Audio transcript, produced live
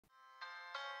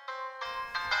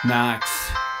Nox,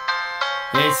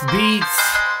 S.Beats,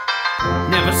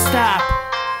 never stop.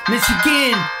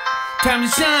 Michigan, time to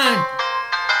shine.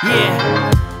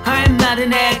 Yeah, I am not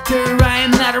an actor, I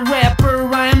am not a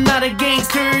rapper, I am not a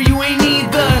gangster, you ain't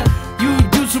either. You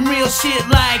do some real shit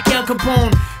like Al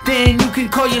Capone, then you can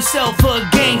call yourself a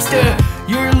gangster.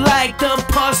 You're like the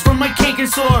pus from a canker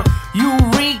sore. You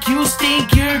reek, you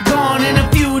stink, you're gone in a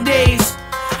few days.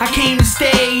 I came to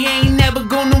stay, ain't never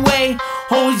going away.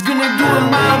 Always gonna do it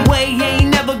my way,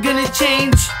 ain't never gonna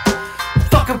change.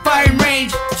 Fuck a firing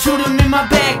range, shoot 'em in my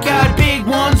backyard. Big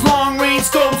ones, long range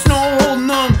scopes, no holding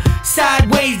them.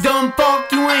 Sideways, dumb fuck,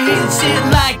 you ain't hitting shit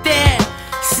like that.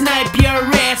 Snipe your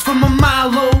ass from a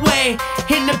mile away.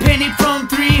 Hitting a penny from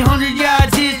 300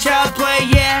 yards is child's play,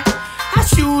 yeah. I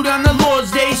shoot on the Lord's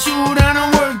Day, shoot on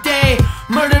a work day.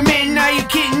 Murder man, now you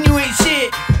kidding, you ain't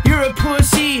shit. You're a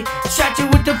pussy, shot you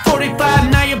with the 45,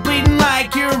 now you're bleeding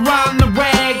like you're on the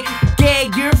rag.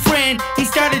 Gag your friend, he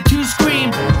started to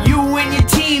scream. You and your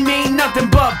team ain't nothing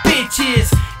but bitches.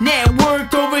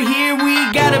 Networked over here, we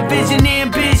got a vision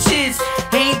ambitious.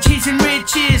 Ain't chasing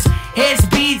riches.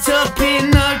 S.Beats up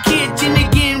in the kitchen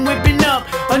again, whipping up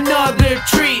another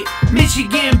treat.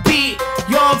 Michigan beat,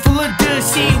 y'all full of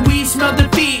deceit. We smell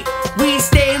defeat, we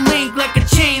stay linked like a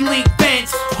chain link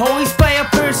fence. Always fire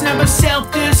first, never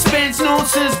self-dispense. No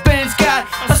suspense, got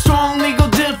a strong legal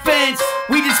defense.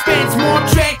 We dispense more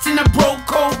tracks in a broke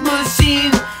coke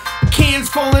machine. Cans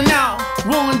falling out,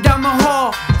 rolling down the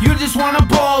hall. You just want a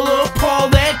ball of Paul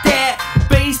at that.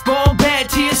 Baseball bat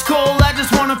to your skull. I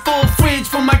just want a full fridge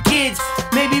for my kids.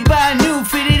 Maybe buy a new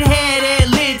fitted head at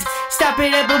lids. Stop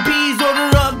at Applebee's,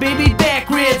 order up baby back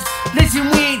ribs. Listen,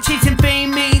 we ain't chasing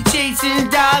fame, ain't chasing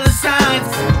dollar signs.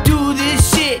 Do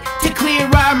this shit to clear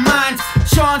our minds.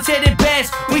 SHAWN said it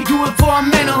best, we do it for our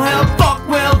mental health. Fuck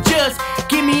well, just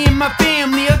give me and my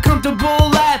family a comfortable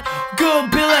life.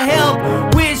 Good bill of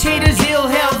health, wish haters ill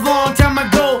health. Long time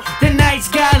ago, the nice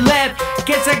guy left.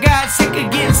 Guess I got sick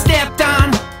of getting stepped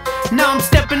on. Now I'm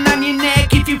stepping on your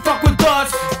neck if you fuck with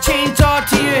us. Chainsaw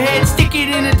to your head, stick it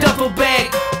in a duffel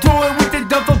bag. Throw it with the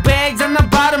duffel bags on the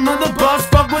bottom of the bus.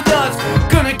 Fuck with us,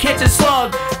 gonna catch a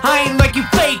slug. I ain't like you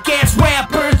fake ass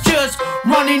rappers, just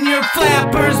running your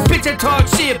flappers. Bitch, I talk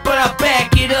shit, but I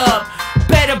back it up.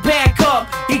 Better back up,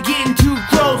 you're getting too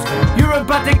close. You're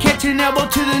about to catch an elbow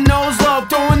to the nose. Love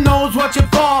throwing those, watch it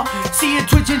fall. See you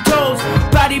twitching toes,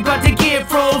 body about to get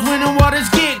froze when the waters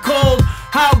get cold.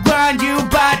 I'll grind you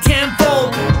by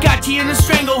tenfold. Got you in a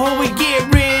stranglehold, we get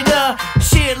rid of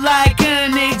shit like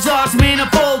an exhaust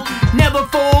manifold. Never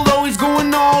fold, always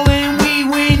going all in. We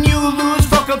win, you lose,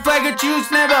 fuck a flag or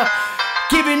choose. Never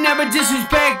give it, never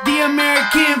disrespect the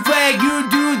American flag. You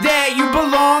do that, you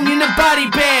belong in a body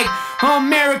bag.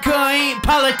 America ain't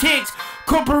politics,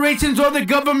 corporations or the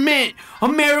government.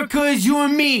 America is you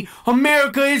and me.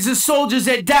 America is the soldiers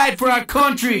that died for our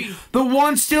country. The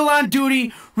ones still on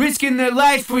duty, risking their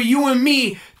lives for you and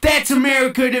me. That's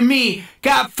America to me.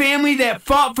 Got family that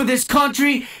fought for this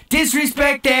country.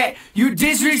 Disrespect that, you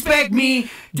disrespect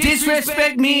me.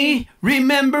 Disrespect me,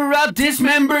 remember I'll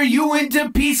dismember you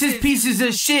into pieces, pieces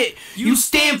of shit. You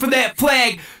stand for that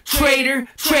flag. Traitor,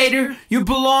 traitor, you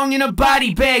belong in a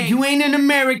body bag. You ain't an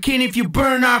American if you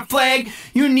burn our flag.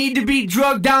 You need to be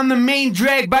drugged down the main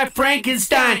drag by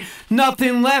Frankenstein.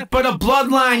 Nothing left but a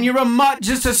bloodline. You're a mutt,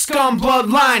 just a scum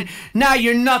bloodline. Now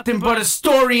you're nothing but a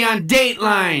story on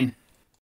Dateline.